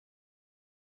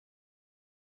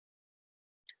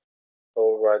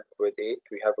Alright, grade 8.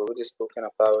 We have already spoken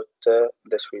about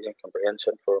this reading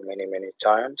comprehension for many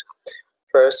times.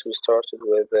 First, we started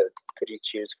with 3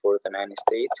 cheers for the nanny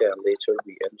state, and later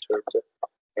we entered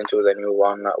into the new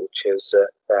one, which is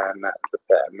pan, the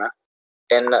pan.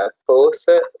 In both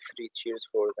 3 cheers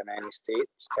for the nanny state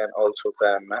and also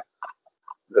pan,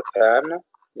 the pan,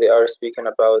 they are speaking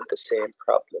about the same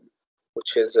problem,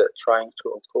 which is trying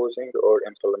to imposing or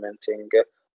implementing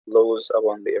laws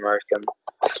upon the American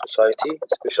society,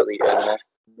 especially in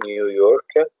New York.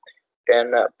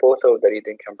 In both of the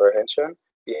reading comprehension,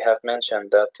 we have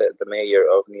mentioned that the mayor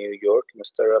of New York,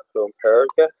 Mr. Bloomberg,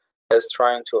 is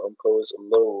trying to impose a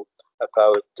law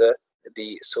about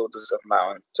the soda's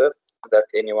amount that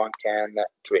anyone can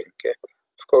drink.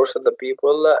 Of course, the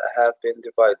people have been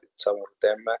divided. Some of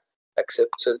them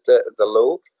accepted the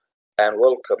law and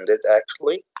welcomed it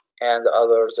actually, and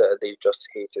others they just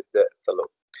hated the law.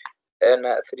 In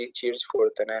 3 cheers for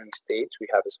the nanny state, we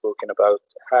have spoken about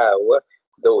how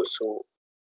those who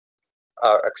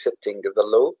are accepting the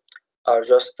law are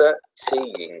just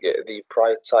seeing the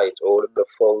bright side or the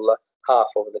full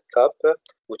half of the cup,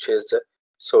 which is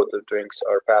soda drinks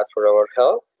are bad for our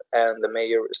health, and the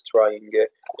mayor is trying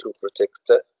to protect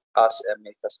us and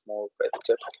make us more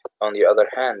fit. On the other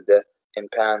hand, in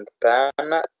Pan,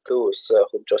 those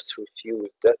who just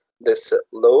refused this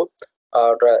law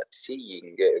are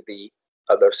seeing the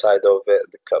other side of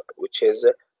the cup, which is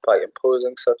by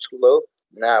imposing such law.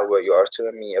 Now you are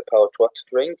telling me about what to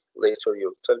drink. Later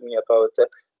you'll tell me about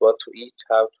what to eat,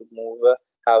 how to move,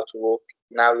 how to walk.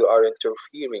 Now you are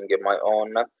interfering in my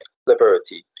own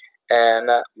liberty.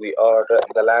 And we are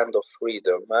the land of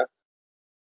freedom,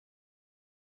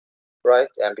 right?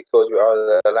 And because we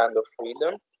are the land of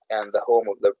freedom and the home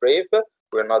of the brave,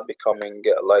 we're not becoming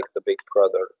like the big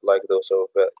brother, like those of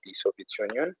the Soviet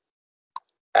Union,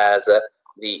 as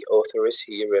the authors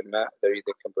here in the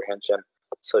reading comprehension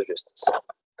suggests.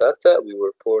 That we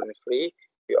were born free,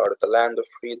 we are the land of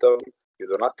freedom, you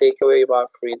do not take away my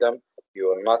freedom, you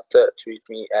will not treat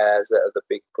me as the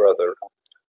big brother,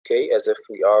 okay, as if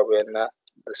we are in the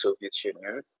Soviet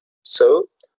Union. So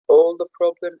all the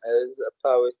problem is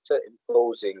about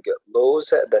imposing laws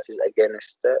that is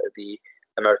against the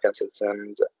American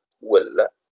citizens' will,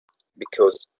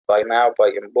 because by now, by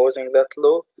imposing that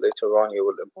law, later on you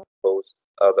will impose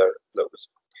other laws.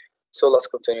 So let's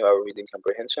continue our reading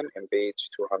comprehension in page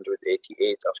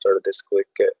 288 after this quick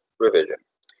revision.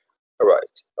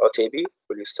 Alright, OTB,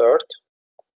 will you start?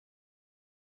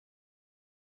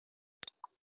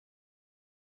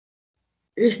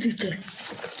 Yes, teacher.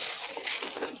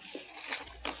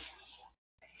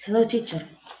 Hello, teacher.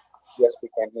 Yes, we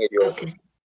can hear you. Okay.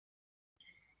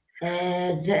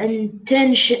 The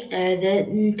intention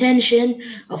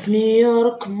of New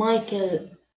York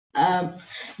Mayor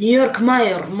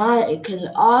Michael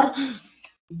R.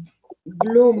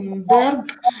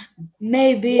 Bloomberg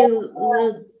may be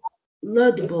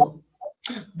laudable,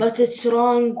 but it's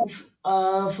wrong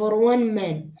for one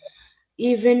man,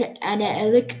 even an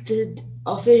elected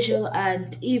official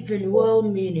and even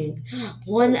well-meaning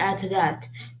one at that,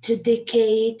 to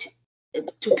dictate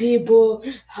to people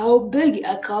how big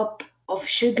a cup of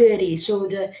sugary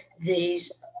soda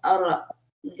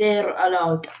they're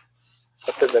allowed.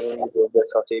 What is the meaning of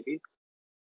this, OTB?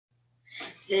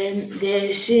 Then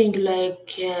they're saying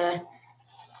like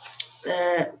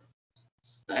uh,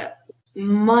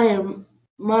 Mayor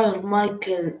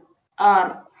Michael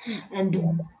R. and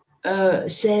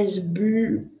says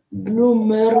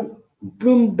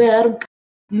Bloomberg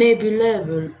may be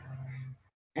level,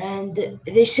 and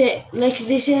they say like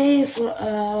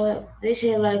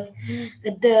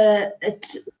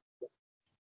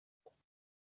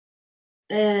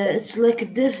it's like a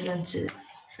difference,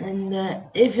 and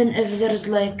even if there's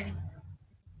like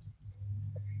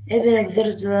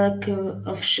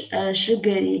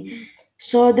sugary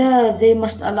soda, they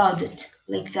must allow it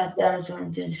like that. That is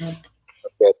what they said.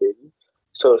 Okay, baby.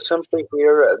 So simply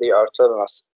here they are telling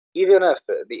us, even if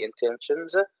the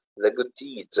intentions, the good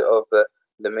deeds of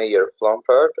the mayor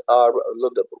Bloomberg are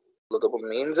laudable. Laudable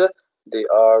means they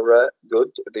are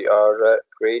good, they are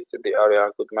great, they are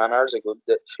in good manners, a good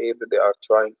shape, they are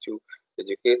trying to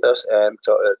educate us and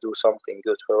to, do something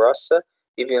good for us.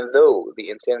 Even though the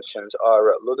intentions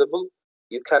are laudable,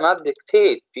 you cannot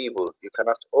dictate people, you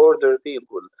cannot order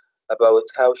people about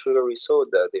how sugary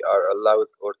soda they are allowed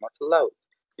or not allowed.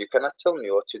 You cannot tell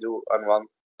me what to do and what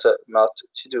not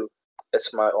to do.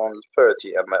 It's my own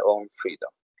liberty and my own freedom.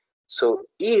 So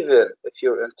even if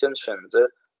your intentions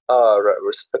are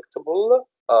respectable,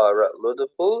 are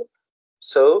laudable,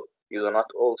 so you do not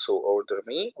also order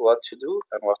me what to do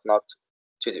and what not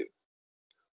to do.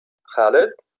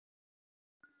 Khalid?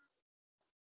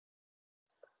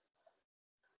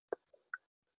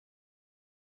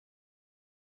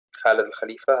 Khalid Al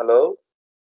Khalifa, hello.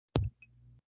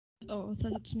 Oh, I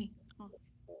thought it's me. Oh.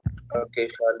 Okay,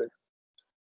 Khalid.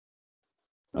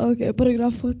 Okay,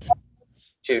 paragraph what?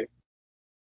 2.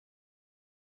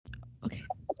 Okay.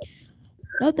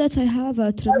 Not that I have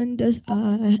a tremendous,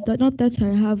 not that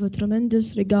I have a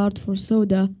tremendous regard for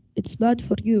soda. It's bad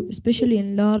for you, especially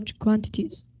in large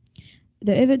quantities.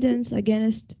 The evidence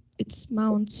against it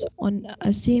mounts on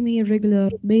a semi-regular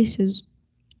basis,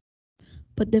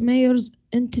 but the mayor's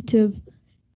initiative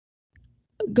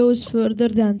goes further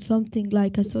than something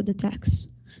like a soda tax,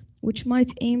 which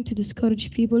might aim to discourage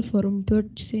people from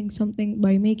purchasing something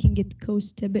by making it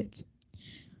cost a bit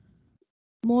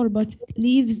more, but it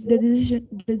leaves the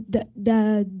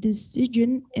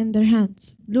decision in their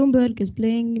hands. Bloomberg is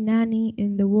playing nanny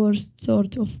in the worst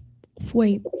sort of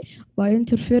way by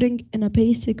interfering in a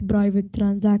basic private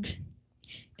transaction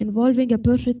involving a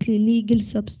perfectly legal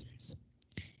substance.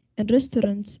 In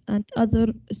restaurants and other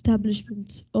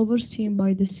establishments overseen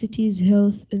by the city's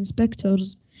health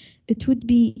inspectors, it would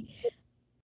be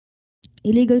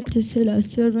illegal to sell a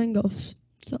serving of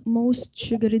most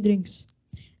sugary drinks,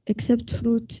 except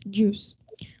fruit juice.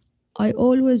 I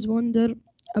always wonder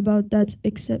about that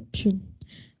exception,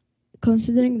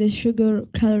 considering the sugar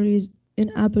calories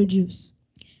in apple juice.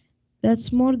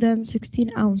 That's more than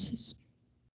 16 ounces.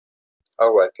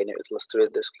 Alright, can you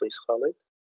illustrate this, please, Khalid?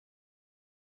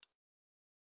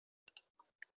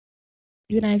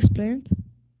 Can I explain it?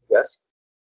 Yes.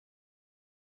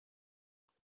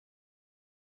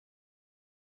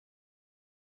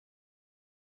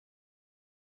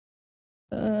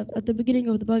 At the beginning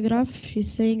of the paragraph,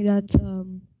 she's saying that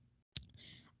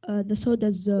the soda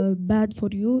is bad for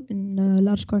you in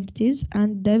large quantities,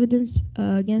 and the evidence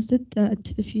against it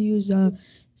that if you use a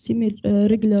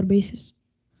semi-regular basis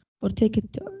or take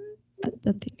it at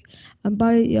that thing. And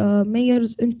by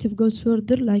Mayer's initiative goes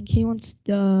further, like he wants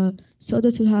the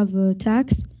soda to have a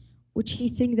tax, which he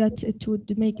think that it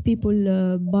would make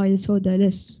people buy the soda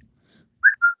less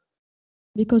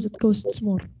because it costs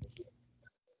more.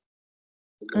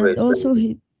 Great.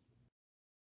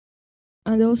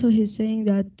 And also he's saying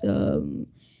that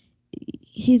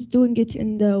he's doing it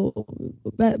in the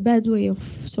bad way of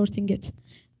sorting it.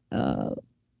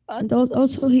 And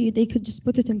also they could just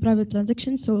put it in private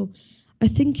transactions. So I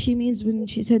think she means when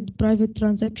she said private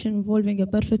transaction involving a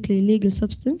perfectly legal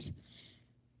substance,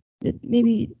 that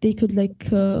maybe they could like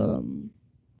how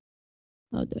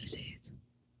do I say it?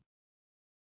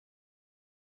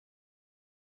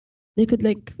 They could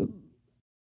like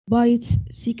buy it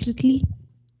secretly,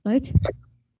 right?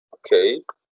 Okay.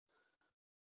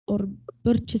 Or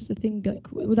purchase the thing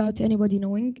like without anybody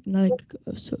knowing, like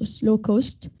low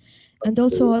cost. And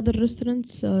also other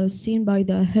restaurants seen by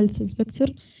the health inspector,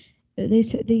 they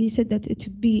said that it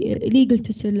would be illegal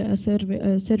to sell a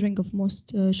serving of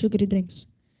most sugary drinks,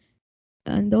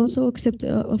 and also except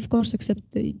of course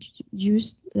except the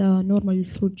juice, normal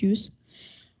fruit juice,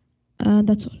 and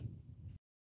that's all.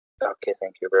 Okay,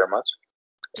 thank you very much.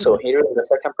 So here in the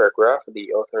second paragraph,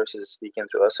 the author is speaking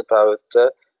to us about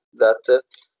that.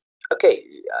 Okay,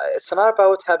 it's not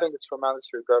about having a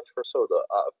tremendous regard for soda.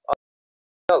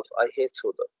 I hate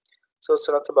soda. So it's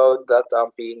not about that I'm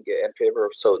being in favor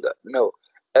of soda. No,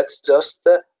 it's just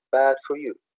bad for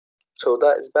you.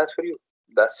 Soda is bad for you.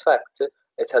 That's fact.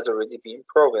 It has already been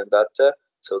proven that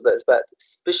soda is bad,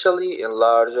 especially in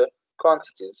large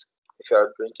quantities. If you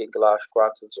are drinking large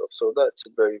quantities of soda, it's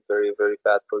very, very, very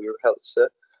bad for your health.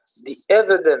 The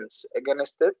evidence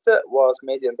against it was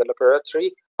made in the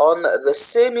laboratory on the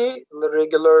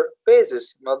semi-regular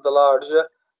basis, not the large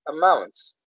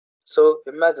amounts. So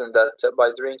imagine that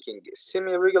by drinking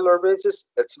semi-regular basis,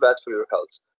 it's bad for your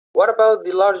health. What about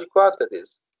the large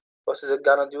quantities? What is it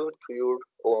gonna do to your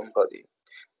own body?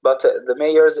 But the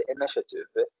mayor's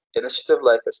initiative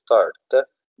like a start,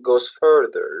 goes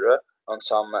further on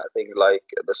something like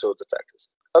the soda taxes.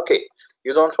 Okay,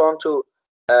 you don't want to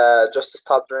just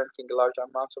stop drinking large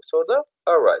amounts of soda?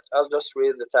 Alright, I'll just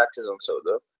raise the taxes on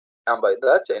soda. And by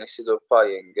that, instead of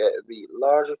buying the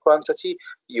large quantity,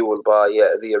 you will buy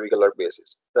the regular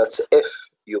basis. That's if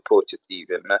you put it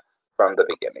even from the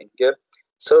beginning.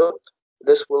 So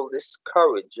this will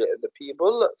discourage the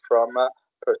people from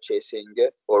purchasing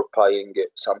or buying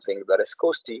something that is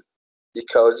costly,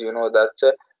 because you know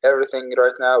that everything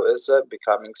right now is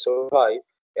becoming so high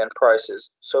in prices.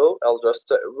 So I'll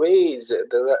just raise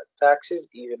the taxes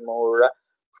even more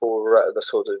for the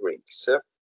soda drinks.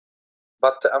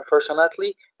 But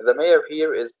unfortunately, the mayor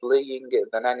here is playing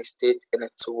the nanny state in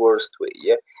its worst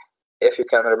way. If you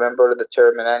can remember the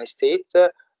term nanny state,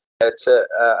 it's a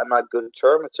not good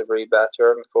term. It's a very bad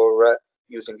term for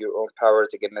using your own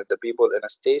powers against the people in a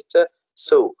state.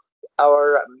 So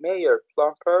our Mayor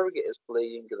Plumberg is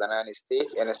playing the nanny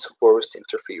state and it's worst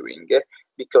interfering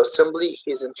because simply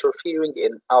he's interfering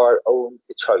in our own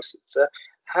choices.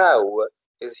 How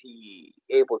is he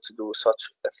able to do such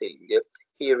a thing?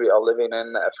 Here we are living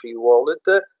in a free world,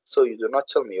 so you do not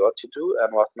tell me what to do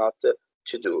and what not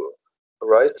to do.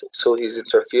 Right? So he's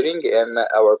interfering in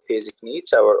our basic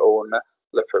needs, our own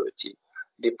liberty.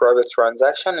 The private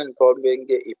transaction involving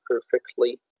a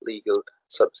perfectly legal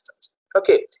substance.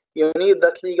 Okay, you need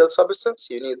that legal substance,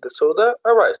 you need the soda.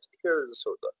 Alright, here is the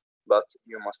soda. But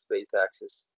you must pay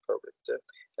taxes for it.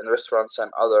 And restaurants and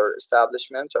other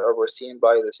establishments are overseen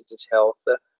by the city's health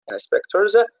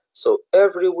inspectors. So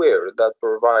everywhere that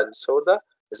provides soda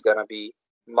is gonna be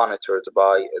monitored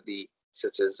by the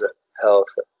city's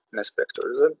health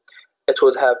inspectors. It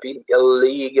would have been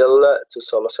illegal to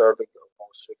sell a serving of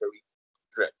most sugary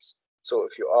drinks. So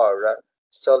if you are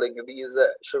selling these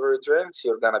sugary drinks,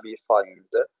 you're gonna be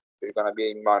fined. You're gonna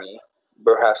be money.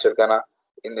 Perhaps you're gonna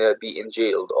be in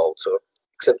jail also,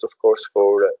 except of course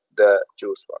for the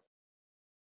juice one.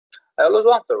 I always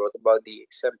wonder what about the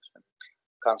exemption,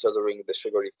 considering the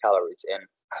sugary calories in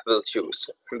apple juice.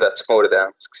 That's more than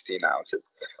 16 ounces.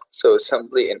 So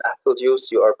simply in apple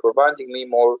juice, you are providing me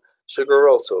more sugar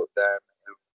also than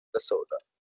the soda.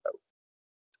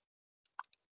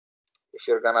 If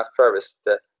you're gonna first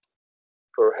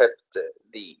prohibit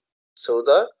the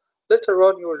soda, later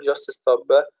on you will just stop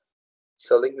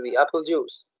selling the apple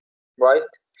juice, right?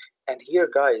 And here,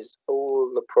 guys,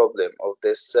 all the problem of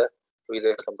this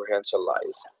reading comprehension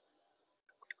lies.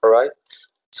 All right.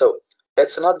 So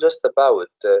it's not just about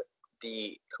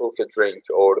the Coke drink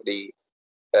or the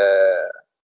uh,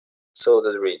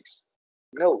 soda drinks.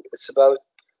 No, it's about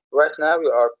right now we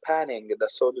are banning the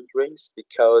soda drinks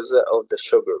because of the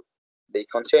sugar they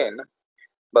contain.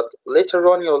 But later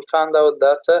on, you will find out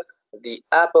that the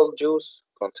apple juice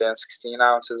contains 16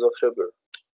 ounces of sugar.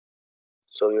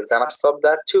 So you're gonna stop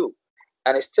that too.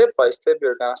 And step by step,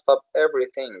 you're gonna stop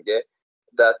everything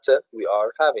that we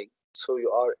are having. So you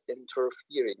are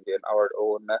interfering in our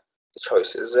own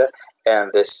choices,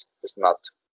 and this is not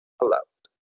allowed.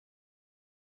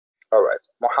 All right,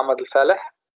 Muhammad Al Faleh,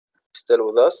 still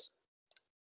with us?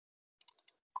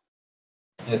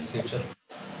 Yes, teacher.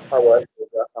 All right,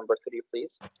 number three,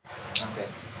 please. Okay.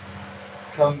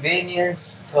 Convenience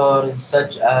stores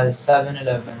such as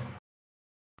 7-Eleven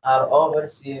are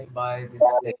overseen by the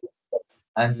state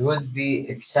and would be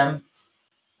exempt,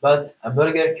 but a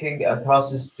Burger King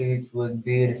across the street would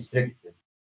be restricted.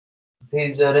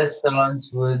 Pizza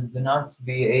restaurants would not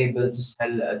be able to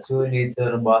sell a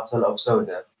 2-liter bottle of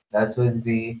soda that would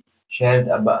be shared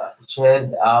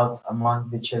out among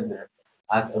the children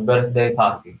at a birthday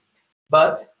party.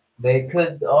 But they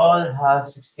could all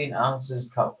have 16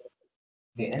 ounces cup.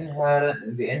 The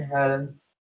inherent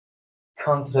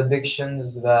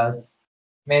contradictions that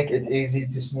make it easy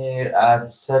to sneer at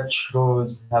such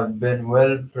rules have been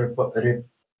well reported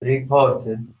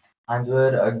and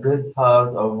were a good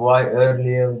part of why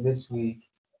earlier this week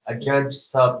a judge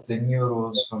stopped the new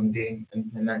rules from being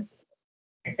implemented.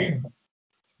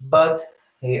 But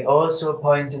he also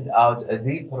pointed out a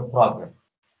deeper problem.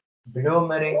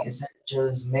 Blue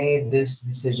Essentials made this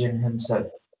decision himself.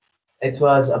 It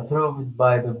was approved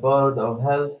by the Board of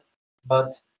Health,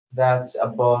 but that's a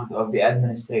board of the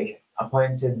administration,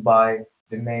 appointed by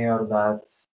the mayor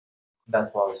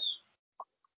that was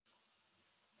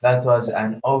that was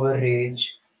an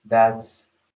overreach that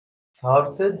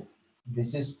thwarted the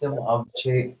system of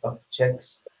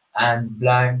checks and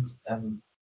blanks,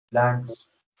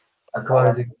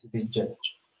 according to the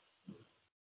judge.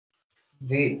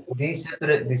 The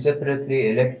separately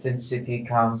elected city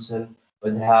council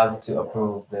would have to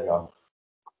approve the law.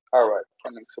 All right,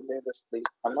 can you explain this, please,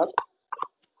 Muhammad?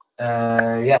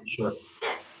 Yeah, sure.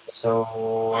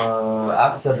 So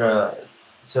after,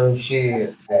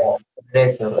 the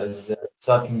narrator is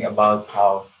talking about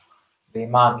how the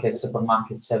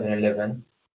supermarket 7-Eleven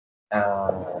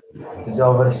uh, is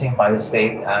overseen by the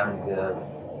state and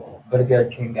Burger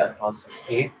King across the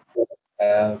state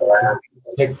could be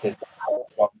restricted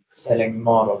from selling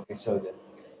more of the soda.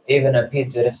 Even a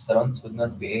pizza restaurant would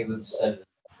not be able to sell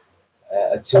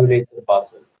a 2-liter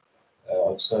bottle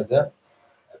of soda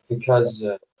because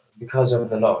uh, because of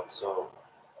the law. So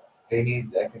they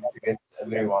need, I think, to get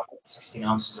everyone 16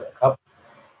 ounces of cup.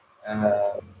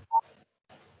 Uh,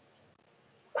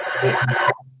 the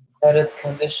inherent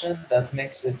condition that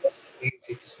makes it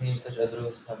easy to sneeze such as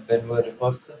rules have been well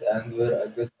reported and were a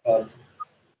good part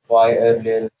why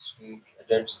earlier this week a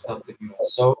judge stopped the new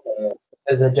rules. So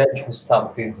there's a judge who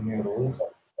stopped these new rules.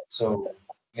 So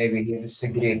maybe he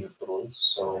disagreed with the rules.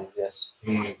 So yes,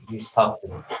 he stopped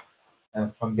them.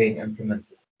 from being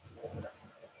implemented.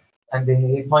 And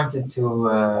he pointed to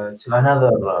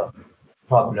another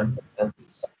problem, that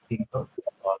is people,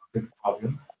 or big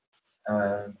problem.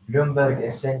 Uh, Bloomberg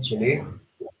essentially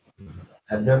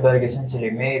Bloomberg essentially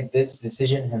made this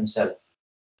decision himself.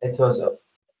 It was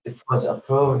it was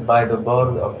approved by the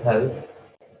Board of Health,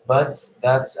 but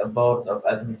that's a board of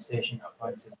administration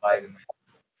appointed by the mayor.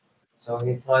 So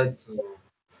he tried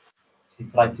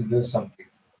to do something,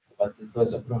 but it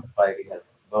was approved by the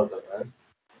Board of Health.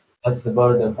 But the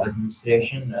Board of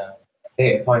Administration,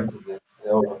 they appointed it.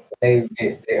 They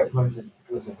appointed it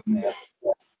because of the mayor.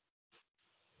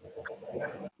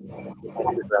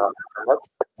 Thank you very much.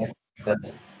 Yeah,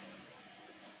 that's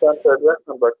So in paragraph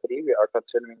number 3, we are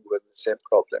continuing with the same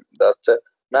problem that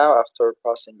now after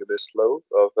passing this law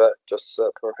of just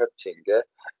prohibiting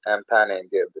and banning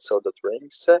the soda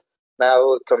drinks,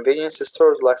 now convenience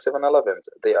stores like 7-Eleven,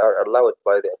 they are allowed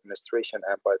by the administration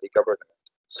and by the government.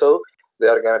 So they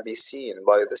are going to be seen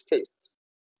by the state.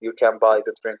 You can buy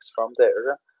the drinks from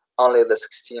there, only the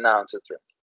 16-ounce drink.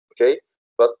 Okay,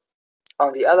 but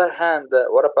on the other hand,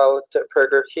 what about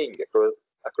Burger King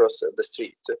across the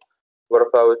street? What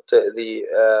about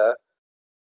the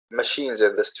machines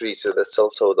in the streets that sell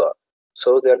soda?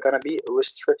 So they're gonna be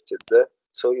restricted.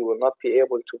 So you will not be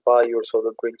able to buy your soda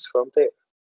drinks from there.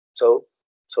 So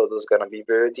soda's gonna be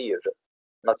very dear.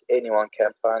 Not anyone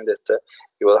can find it.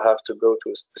 You will have to go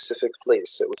to a specific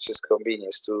place, which is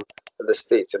convenience to the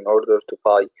state, in order to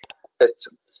buy it.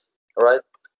 Right?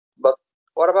 But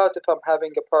what about if I'm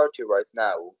having a party right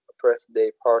now, a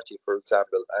birthday party, for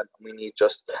example, and we need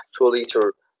just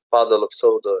 2-liter bottle of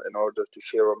soda in order to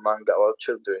share among our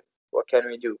children? What can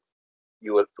we do?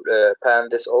 You will ban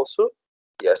this also?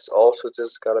 Yes, also this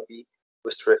is gonna be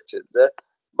restricted,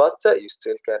 but you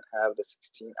still can have the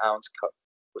 16-ounce cup,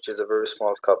 which is a very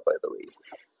small cup, by the way.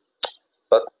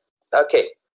 But okay,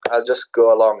 I'll just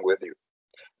go along with you.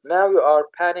 Now you are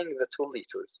panning the 2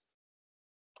 liters,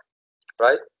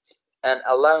 right? And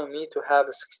allowing me to have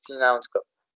a 16-ounce cup.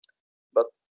 But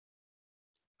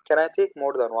can I take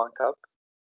more than 1 cup?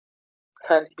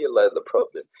 And here lies the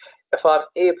problem. If I'm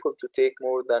able to take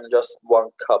more than just 1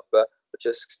 cup, which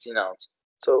is 16 ounce,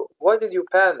 so why did you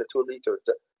ban the 2 liters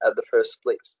at the first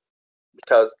place?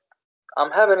 Because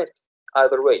I'm having it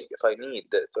either way. If I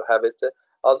need to have it,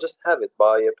 I'll just have it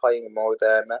by buying more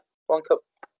than 1 cup,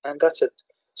 and that's it.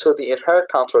 So the inherent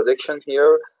contradiction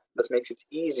here that makes it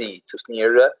easy to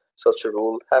sneer such a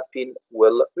rule have been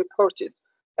well reported,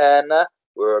 and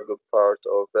were a good part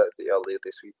of the early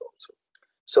this week also.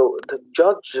 So the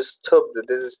judge just stopped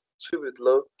this stupid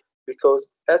law because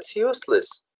it's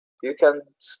useless. You can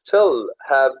still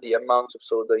have the amount of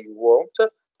soda you want. Of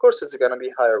course, it's gonna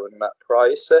be higher in that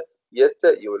price, yet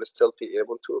you will still be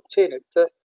able to obtain it.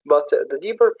 But the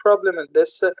deeper problem in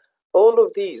this, all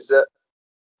of these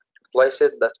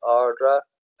places that are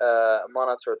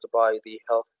monitored by the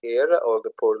healthcare or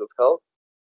the Board of Health,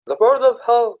 the Board of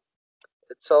Health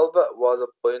itself was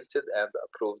appointed and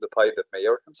approved by the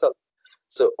mayor himself.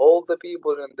 So all the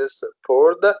people in this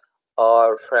board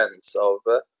are friends of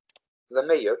the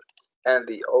mayor, and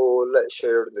they all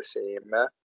share the same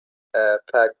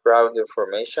background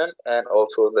information and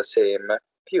also the same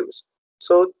views.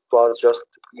 So it was just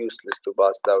useless to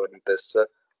pass down this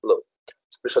law,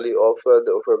 especially of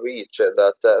the overreach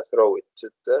that throw it to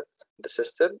the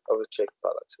system of check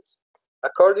balances.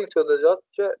 According to the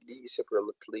judge, the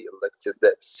separately elected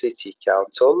city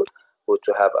council would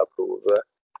to have approved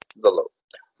the law.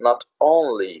 Not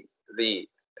only the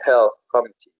health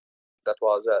committee that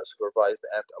was supervised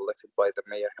and elected by the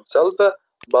mayor himself,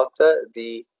 but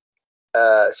the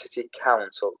city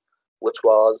council, which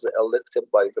was elected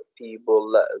by the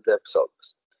people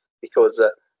themselves. Because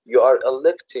you are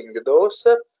electing those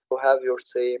who have your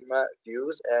same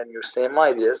views and your same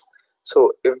ideas.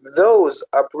 So if those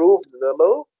approved the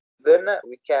law, then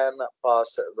we can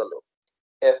pass the law.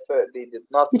 If they did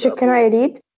not Teacher, can I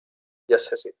read? yes,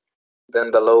 Hassan,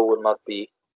 then the law will not be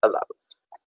allowed.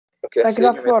 Okay,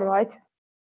 Hassan, Paragraph 4, right?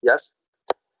 yes.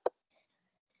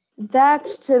 That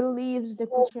still leaves the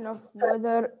question of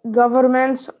whether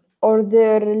governments or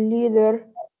their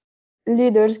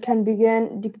leaders can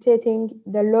begin dictating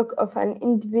the look of an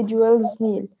individual's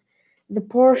meal, the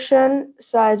portion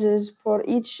sizes for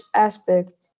each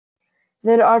aspect.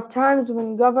 There are times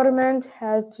when government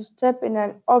has to step in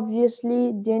an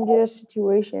obviously dangerous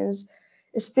situations,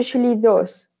 especially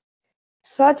those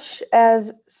such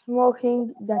as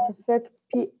smoking that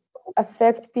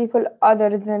affect people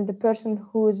other than the person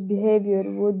whose behavior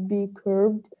would be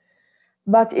curbed.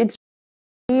 But it's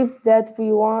believed that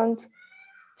we want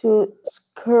to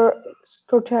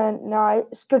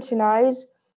scrutinize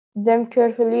them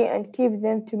carefully and keep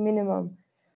them to minimum.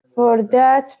 For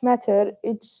that matter,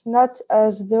 it's not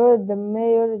as though the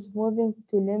mayor is moving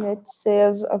to limit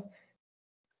sales of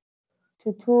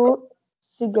to two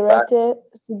cigarettes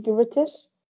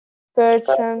per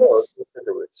trans.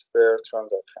 Cigarettes per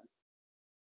transaction.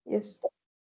 Yes,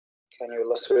 Can you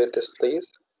illustrate this,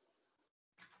 please?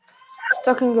 it's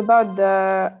talking about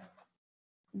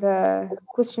the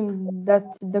question that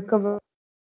the cover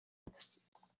is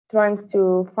trying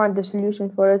to find the solution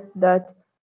for it. That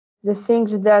the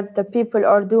things that the people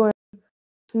are doing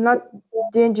it's not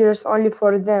dangerous only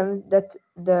for them. That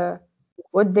the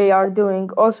what they are doing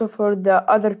also for the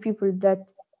other people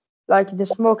that like the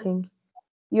smoking.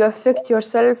 You affect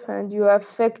yourself and you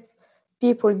affect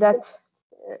people that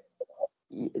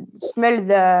uh, smell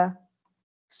the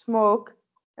smoke,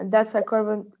 and that's a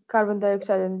carbon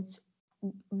dioxide, and it's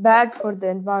bad for the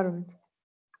environment.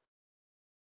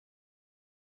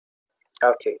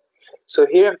 Okay. So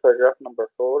here in paragraph number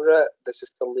 4, this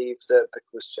still leaves the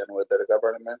question whether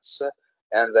governments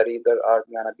and the reader are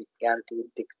gonna begin to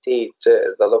dictate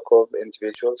the look of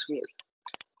individuals' meal.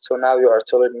 So now you are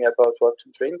telling me about what to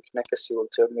drink. Next, you will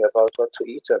tell me about what to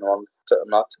eat and what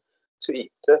not to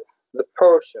eat. The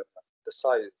portion, the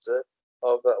size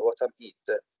of what I eat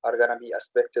are gonna be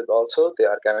expected also. They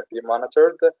are gonna be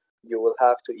monitored. You will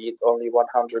have to eat only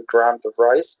 100 grams of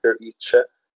rice per each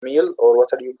meal, or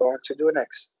what are you going to do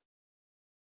next?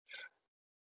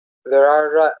 There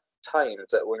are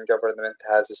times when government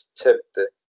has stepped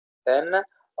in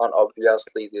on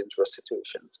obviously dangerous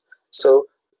situations. So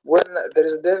when there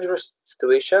is a dangerous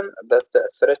situation that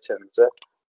threatens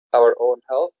our own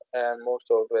health and most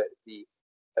of the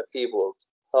people's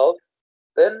health,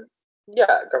 then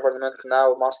yeah, government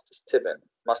now must step in,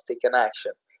 must take an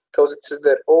action because it's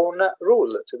their own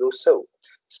rule to do so,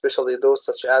 especially those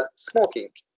such as smoking.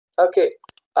 Okay,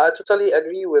 I totally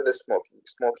agree with the smoking.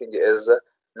 Smoking is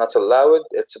not allowed,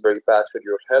 it's very bad for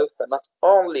your health, and not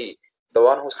only the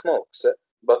one who smokes,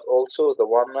 but also the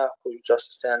one who's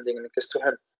just standing next to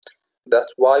him.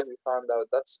 That's why we found out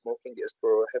that smoking is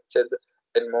prohibited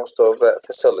in most of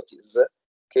facilities,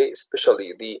 okay,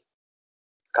 especially the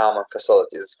common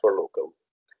facilities for local.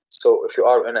 So if you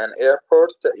are in an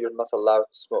airport, you're not allowed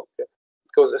to smoke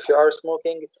because if you are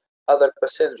smoking, other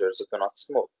passengers do not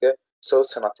smoke, so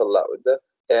it's not allowed.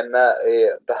 In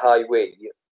the highway,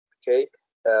 okay,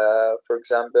 for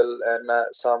example, in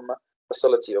some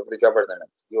facility of the government,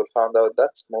 you will find out that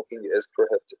smoking is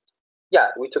prohibited. Yeah,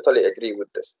 we totally agree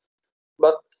with this.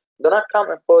 But do not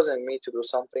come imposing me to do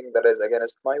something that is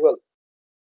against my will.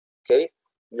 Okay,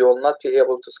 you will not be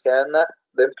able to scan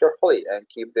them carefully and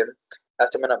keep them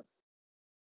at a minimum.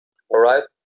 All right,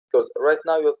 because right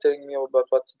now you're telling me about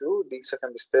what to do. The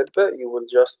second step, you will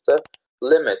just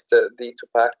limit the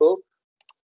tobacco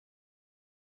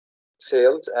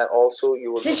sales, and also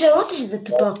you will Teacher, what is the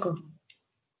tobacco?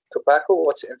 tobacco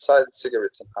what's inside the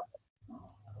cigarettes in Muhammad.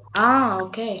 Ah,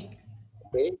 okay.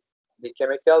 Okay, the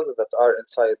chemicals that are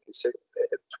inside the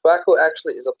tobacco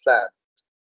actually is a plant.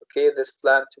 Okay, this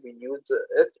plant we use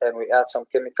it and we add some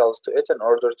chemicals to it in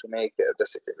order to make the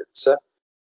cigarettes.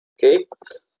 Okay,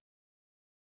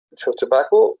 so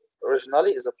tobacco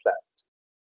originally is a plant.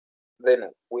 Then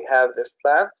we have this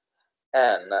plant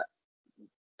and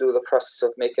do the process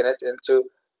of making it into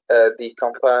the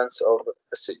components of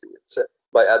a cigarette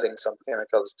by adding some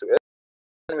chemicals to it.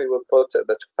 And we will put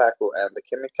the tobacco and the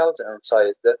chemicals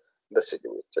inside the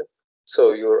cigarette.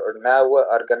 So you are now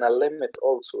are gonna limit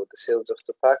also the sales of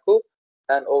tobacco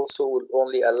and also will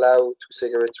only allow 2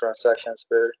 cigarette transactions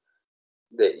per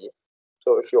day.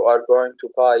 So if you are going to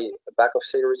buy a pack of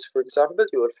cigarettes, for example,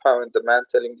 you will find the man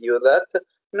telling you that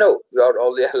no, you are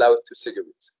only allowed 2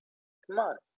 cigarettes. Come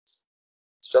on,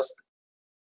 it's just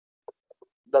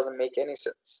doesn't make any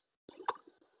sense.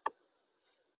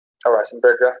 All right, in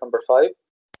paragraph number 5.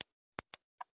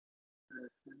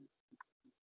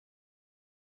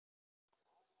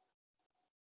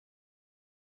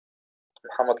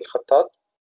 Muhammad al-Khattab.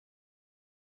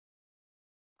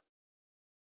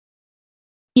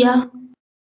 Yeah.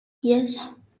 Yes.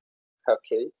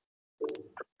 Okay.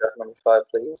 Paragraph number 5,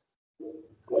 please.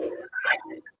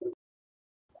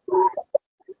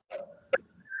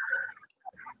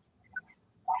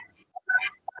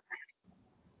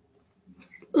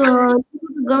 The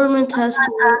government has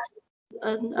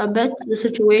to abet the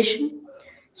situation.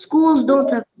 Schools don't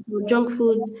have to sell junk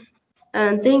food,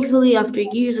 and thankfully, after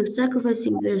years of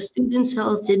sacrificing their students'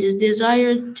 health to this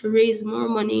desire to raise more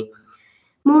money,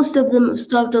 most of them have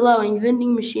stopped allowing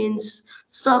vending machines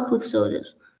stocked with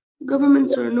sodas.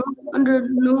 Governments are under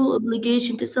no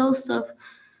obligation to sell stuff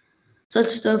such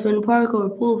stuff in park or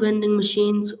pool vending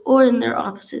machines or in their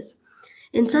offices.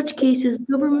 In such cases,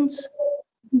 government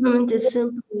is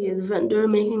simply the vendor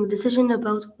making a decision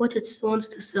about what it wants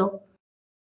to sell.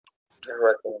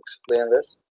 Right, can you explain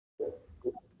this?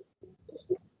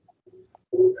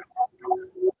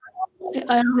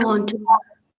 I don't want to.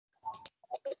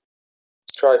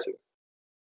 Try to.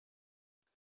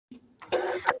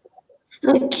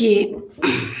 Okay.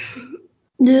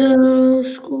 The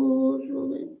schools.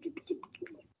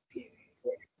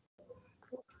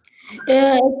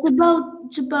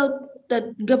 It's about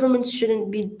that governments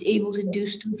shouldn't be able to do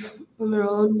stuff on their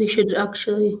own. They should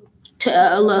actually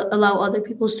allow other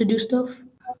people to do stuff.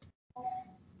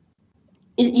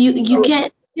 You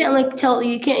can't like tell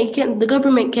you can't the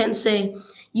government can't say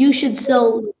you should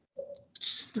sell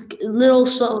little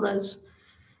sodas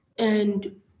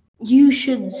and you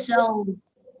should sell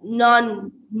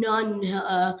non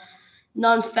non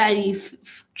non-fatty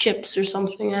chips or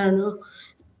something. I don't know.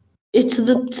 It's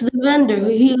the vendor.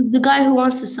 The guy who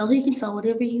wants to sell. He can sell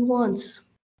whatever he wants.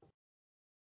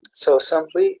 So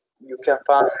simply, you can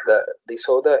find the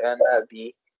soda and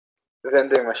the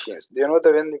vending machines. Do you know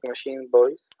the vending machine,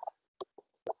 boys?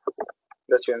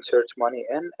 That you insert money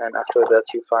in, and after that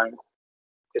you find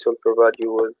it will provide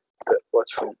you with what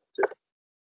you need.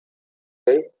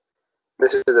 Okay,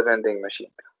 this is the vending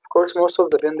machine. Of course, most of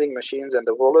the vending machines in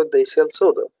the world they sell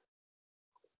soda,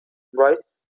 right?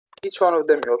 Each one of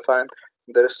them you'll find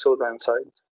there is soda inside.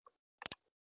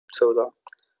 Soda.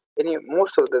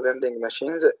 Most of the vending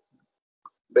machines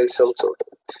they sell soda.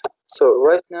 So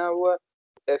right now,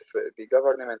 if the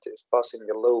government is passing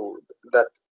a law that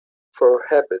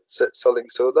prohibits selling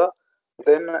soda,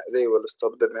 then they will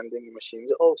stop the vending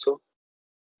machines also.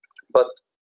 But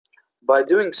by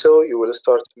doing so, you will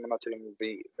start monitoring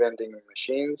the vending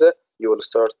machines. You will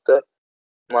start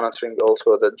monitoring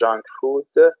also the junk food,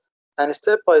 and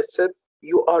step by step,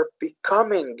 you are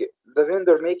becoming the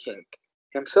vendor making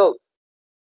himself.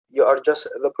 You are just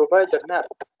the provider now.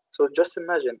 So just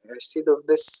imagine, instead of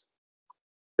this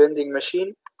vending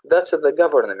machine, that's the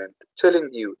government telling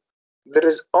you there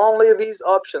is only these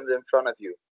options in front of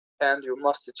you, and you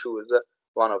must choose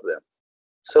one of them.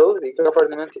 So the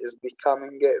government is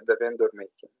becoming the vendor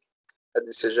making a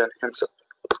decision himself.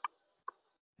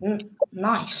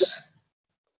 Nice.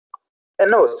 And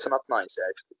no, it's not nice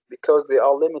actually, because they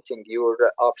are limiting your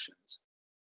options.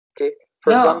 Okay,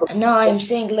 for No, example, no, I'm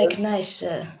saying like nice,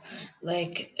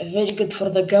 like very good for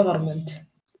the government.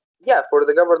 yeah, for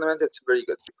the government it's very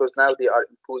good because now they are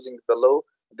imposing the law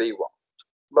they want.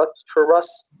 But for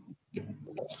us,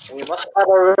 we must have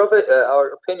our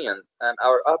opinion and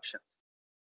our options.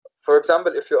 For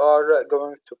example, if you are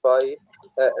going to buy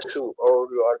a shoe or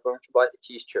you are going to buy a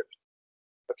t-shirt,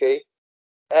 okay,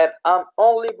 and I'm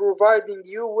only providing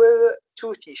you with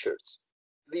two t-shirts.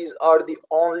 These are the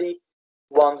only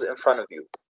ones in front of you,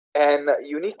 and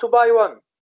you need to buy one.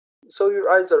 So you're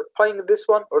either buying this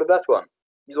one or that one.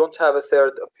 You don't have a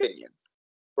third opinion,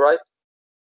 right?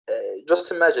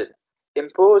 Just imagine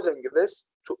imposing this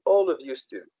to all of you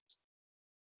students.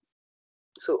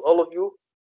 So all of you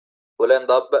will end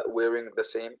up wearing the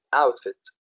same outfit,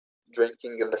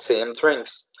 drinking the same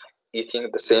drinks, eating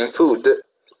the same food.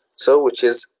 So which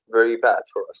is very bad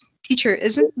for us. Teacher,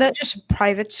 isn't that just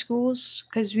private schools?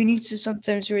 Because we need to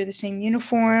sometimes wear the same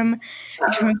uniform,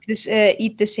 drink this,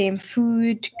 eat the same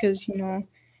food. Because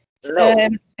No,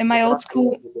 in my old not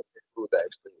school, food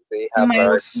actually. They in have my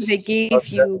old school, they gave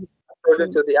you according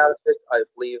food. to the outfit, I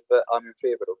believe I'm in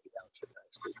favor of the outfit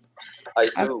actually. I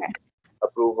do Okay.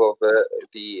 approve of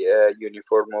the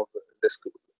uniform of the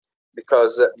school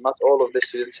because not all of the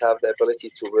students have the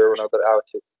ability to wear another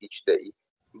outfit each day,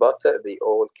 but they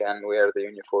all can wear the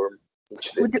uniform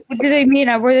each day. What do they mean?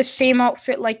 I wear the same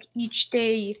outfit like each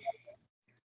day.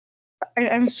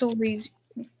 I'm so lazy.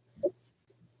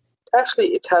 Actually,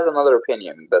 it has another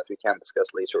opinion that we can discuss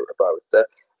later about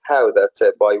how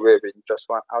that by wearing just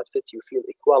one outfit you feel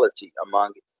equality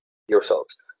among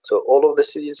yourselves. So all of the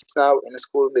students now in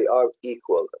school they are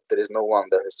equal. There is no one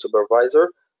that is supervisor,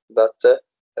 that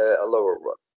a lower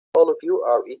one. All of you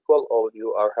are equal. All of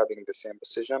you are having the same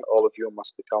decision. All of you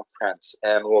must become friends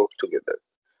and work together.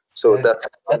 So I, that's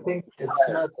I think it's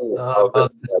not of it.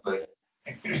 about this way.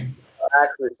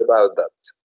 Actually, it's about that.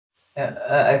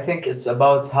 I think it's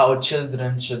about how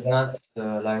children should not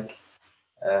uh,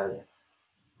 uh,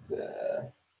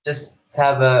 just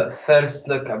have a first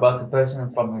look about a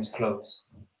person from his clothes.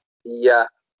 Yeah,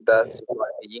 that's why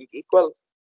being equal.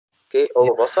 Okay, Yeah.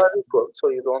 all of us are equal, so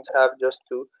you don't have just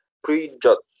to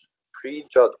prejudge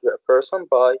a person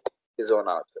by his own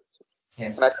outfit.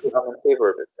 Yes. And actually, I'm in favor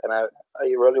of it, and I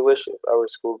really wish if our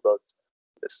school got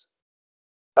this.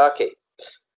 Okay,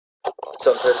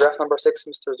 so paragraph number 6,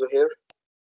 Mr. Zuhair.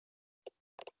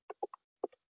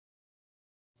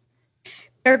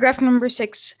 Paragraph number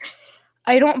 6.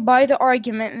 I don't buy the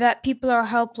argument that people are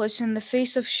helpless in the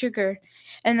face of sugar,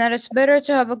 and that it's better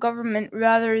to have a government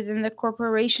rather than the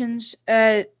corporations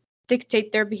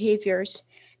dictate their behaviors.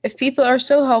 If people are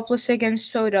so helpless against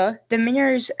soda, the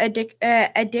mayor's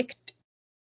edict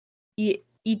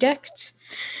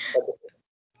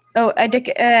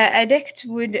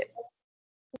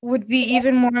would be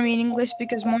even more meaningless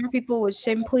because more people would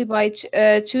simply buy 2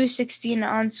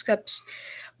 16-ounce cups.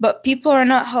 But people are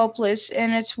not helpless,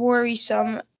 and it's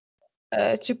worrisome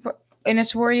to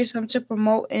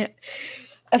promote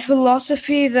a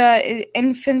philosophy that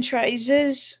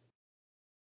infantilizes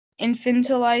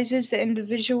the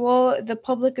individual. The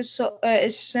public is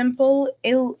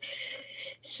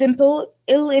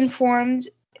ill-informed,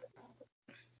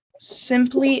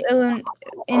 simply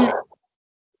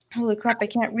holy crap, I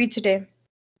can't read today.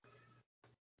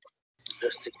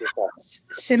 Just take your time.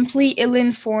 Simply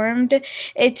ill-informed.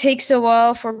 It takes a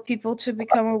while for people to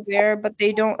become aware, but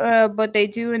they don't. But they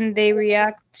do, and they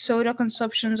react. Soda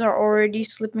consumptions are already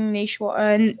slipping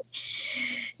nationwide.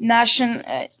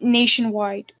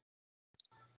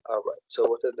 All right. So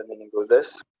what is the meaning of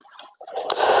this?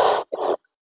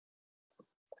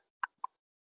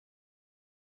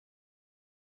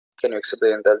 Can you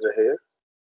explain that, Zuhair?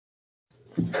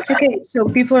 Okay, so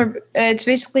people are. It's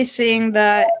basically saying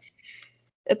that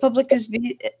the public is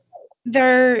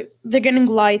they're getting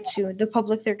lied to. The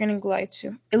public, they're getting lied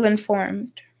to,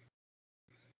 ill-informed,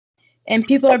 and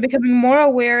people are becoming more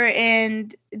aware,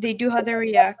 and they do how they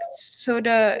react.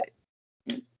 Soda,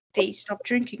 they stop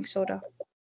drinking soda.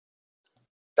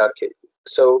 Okay.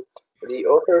 So the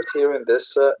authors here in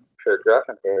this paragraph,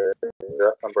 and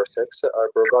paragraph number 6, are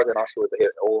providing us with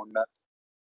their own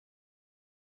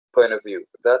point of view.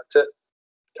 That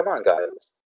come on,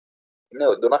 guys.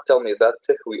 No, do not tell me that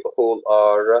we all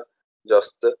are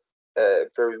just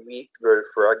very weak, very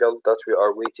fragile, that we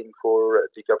are waiting for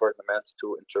the government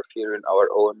to interfere in our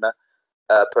own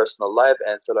personal life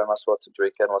and telling us what to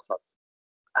drink and what not.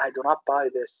 I do not buy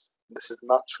this. This is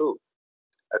not true.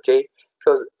 Okay?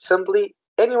 Because simply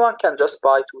anyone can just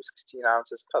buy 2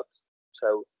 16-ounce cups.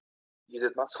 So you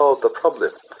did not solve the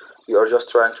problem. You are just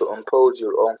trying to impose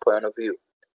your own point of view.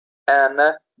 And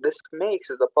this makes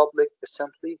the public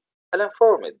simply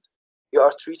uninformed. You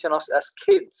are treating us as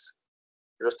kids.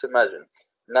 Just imagine.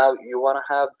 Now you want to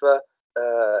have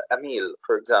a meal,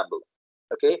 for example.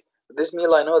 Okay? This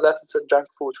meal, I know that it's a junk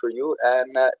food for you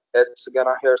and it's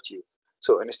gonna hurt you.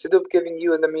 So instead of giving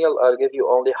you the meal, I'll give you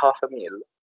only half a meal.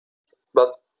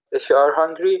 But if you are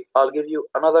hungry, I'll give you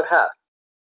another half.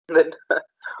 Then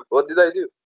what did I do?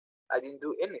 I didn't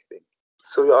do anything.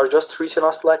 So you are just treating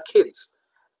us like kids.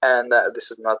 And this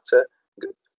is not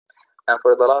good. And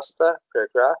for the last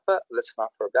paragraph, let's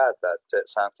not forget that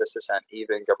scientists and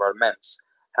even governments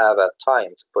have at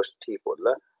times pushed people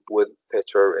with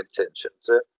better intentions,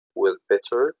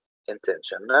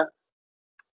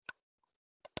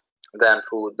 than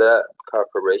food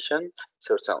corporation,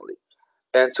 certainly,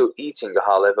 into eating a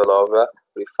high level of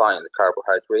refined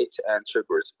carbohydrates and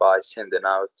sugars by sending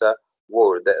out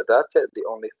word that the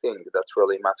only thing that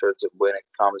really matters when it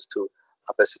comes to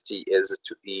obesity is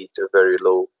to eat a very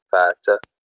low fat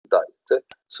diet.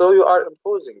 So you are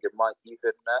imposing my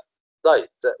even diet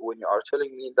when you are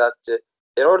telling me that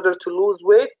in order to lose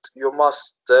weight you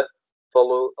must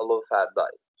follow a low fat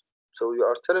diet. So you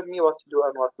are telling me what to do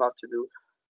and what not to do.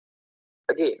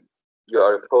 Again, you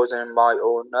are imposing my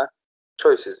own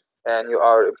choices and you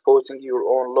are imposing your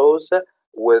own laws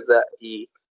with a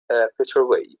better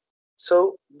way.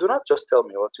 So do not just tell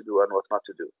me what to do and what not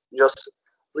to do. Just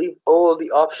leave all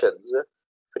the options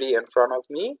free in front of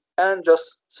me and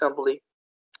just simply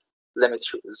let me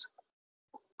choose.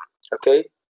 Okay?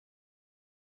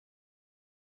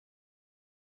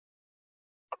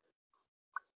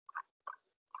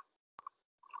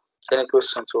 Any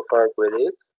questions so far with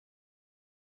it?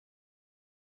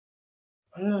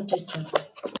 No, teacher.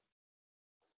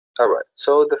 All right.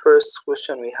 So the first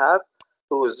question we have,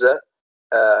 who is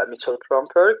Mitchell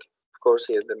Kromberg? Of course,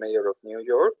 he is the mayor of New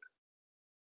York.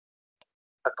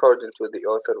 According to the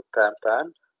author of Pan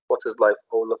Pan, what is life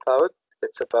all about?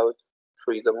 It's about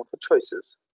freedom of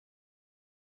choices.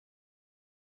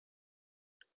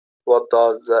 What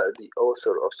does the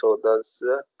author of Soda's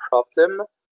problem?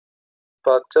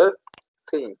 But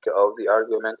think of the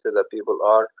argument that people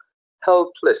are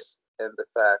helpless in the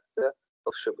fact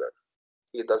of sugar.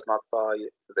 He does not buy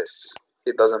this.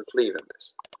 He doesn't believe in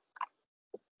this.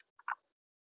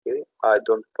 Okay? I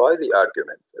don't buy the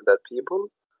argument that people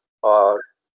are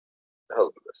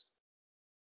helpless.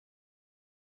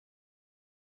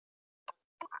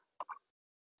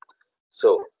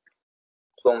 So,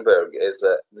 Bloomberg is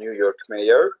a New York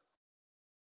mayor.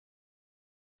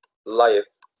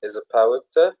 Life is about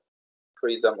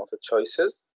freedom of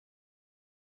choices.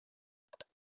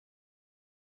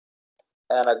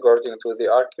 And according to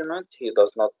the argument, he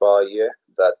does not buy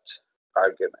that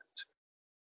argument.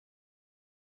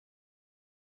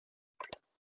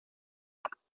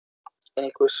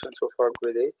 Any questions so far,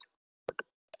 grade 8?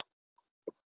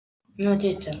 No,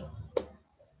 teacher.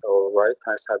 All right,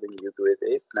 nice having you, grade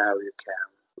 8. Now you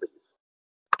can